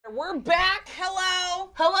We're back. Hello.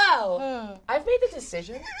 Hello. I've made the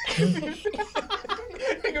decision.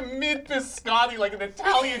 Like a mid-biscotti, like an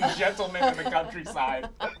Italian gentleman in the countryside.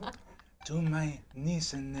 To my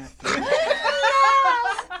niece and nephew.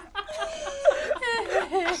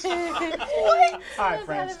 Hi,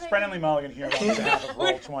 friends. It's Brennan Mulligan here on behalf of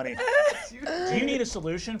Roll20. Do you need a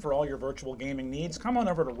solution for all your virtual gaming needs? Come on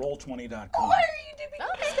over to Roll20.com. Why are you dipping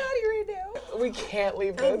biscotti right now? We can't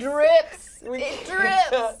leave this. It drips. We It can't.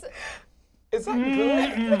 drips. Is that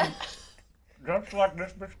good? Just like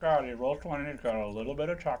this biscotti, Roll20's got a little bit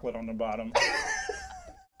of chocolate on the bottom.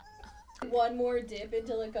 One more dip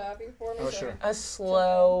into the coffee for me. Oh, sure. A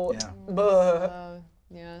slow. Yeah.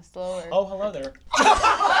 Yeah, slower. Oh, hello there. No,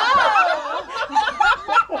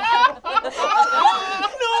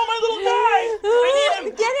 my little guy! I need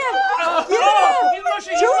him! Get him! He's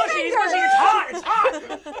mushy, he's mushy, he's mushy, it's hot, it's hot!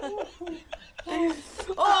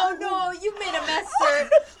 Oh no, you made a mess, sir.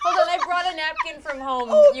 Hold on, I brought a napkin from home.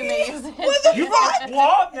 You may use it. You brought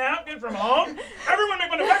what? Napkin from home? Everyone make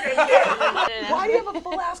one of napkins! Why do you have a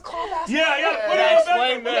full-ass cloth-ass? Yeah,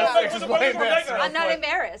 Explain this, explain this. I'm not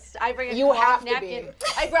embarrassed. I bring a You cloth have to napkin. be.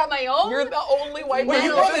 I brought my own. You're the only white Wait, person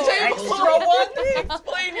you brought at the the table. table? Throw one.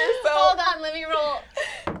 Explain yourself. Hold on, let me roll.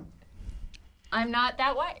 I'm not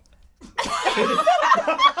that white.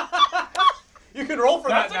 You can roll for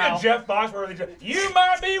That's that like now. a Jeff Foxworthy joke. You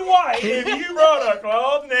might be white if you brought a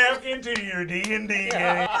cloth napkin to your D&D game.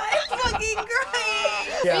 It's fucking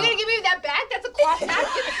great. Yeah. Are you gonna give me that back? That's a cloth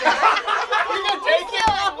napkin, sir. You're gonna take it? A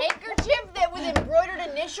handkerchief that with embroidered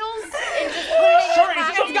initials and just put it in Sure, your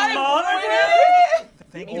he's pocket? got a monogram.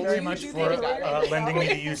 Thank you very you much do for that. lending me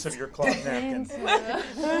the use of your cloth napkins.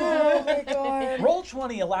 Oh my god.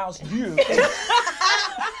 Roll20 allows you.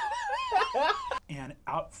 And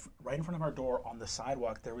right in front of our door on the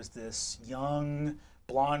sidewalk, there was this young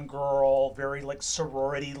blonde girl, very like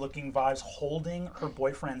sorority-looking vibes, holding her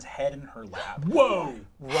boyfriend's head in her lap. Whoa!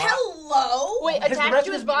 Hello? Wait, attached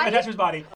to his body? Attached to his body.